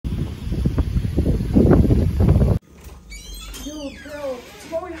Girl,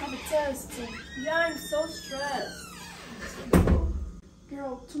 tomorrow we have a test. Yeah, I'm so stressed.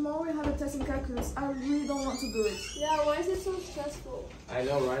 Girl, tomorrow we have a test in calculus. I really don't want to do it. Yeah, why is it so stressful? I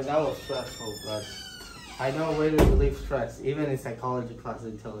know, right? That was stressful, but I know a way to relieve stress. Even in psychology class,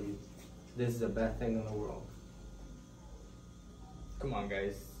 they tell you this is the best thing in the world. Come on,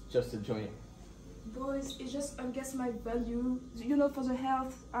 guys, just enjoy it. Boys, it's just against my value. You know, for the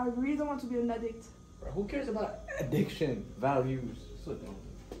health, I really don't want to be an addict. Bro, who cares about addiction, values? So dumb.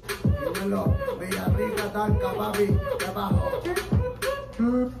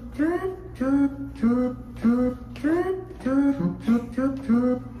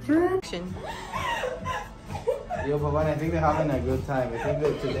 Yo, Pavan, I think they're having a good time. I think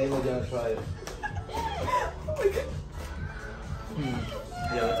that today we're gonna try it.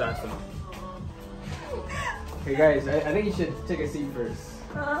 Yeah, let's ask them. Hey guys, I think you should take a seat first.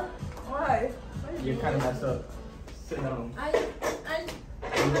 Huh? Why? You kind of messed up. Sit down. I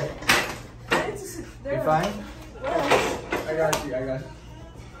need to sit there. You fine? Where? I got you.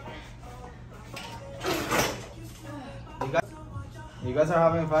 You guys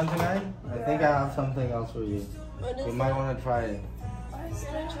are having fun tonight? I think I have something else for you. You might want to try it. What is it?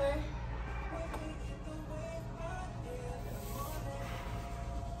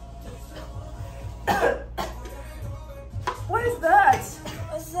 What is that?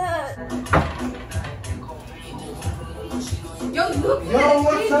 What's that? Yo, look! Yo,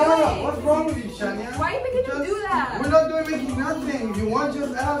 what's up? What's wrong with you, Shania? Why are you making him do that? We're not doing making nothing. If you want,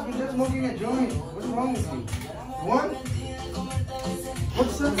 just ask. We're just smoking a joint. What's wrong with you? You want?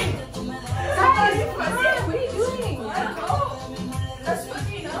 What's up? Guys, what are you doing? That's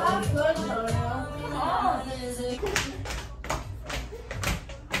fucking not good, Sonia. Come on.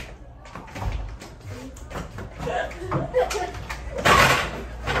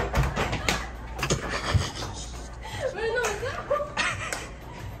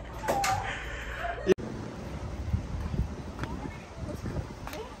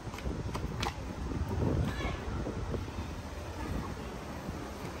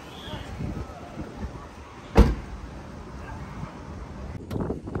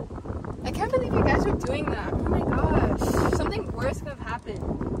 I can't believe you guys are doing that. Oh my gosh. Something worse could have happened.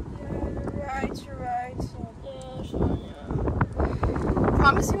 Yeah, you're right. Yeah, Sonia.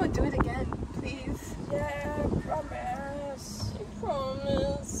 Promise you won't do it again, please. Yeah, I promise. I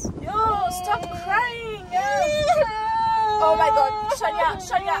promise. Yo, stop crying. Oh my god,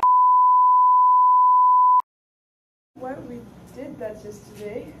 Shania. Well, we did that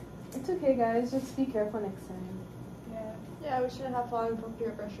yesterday. It's okay, guys. Just be careful next time. Yeah, Yeah, we shouldn't have fallen from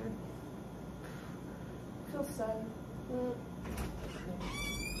peer pressure. I feel sad.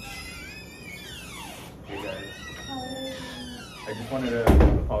 Hey guys, Hi. I just wanted to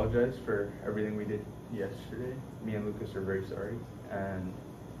apologize for everything we did yesterday. Me and Lucas are very sorry, and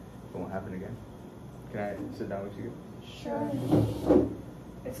it won't happen again. Can I sit down with you? Sure.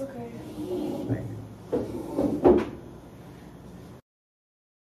 It's okay. Thank you.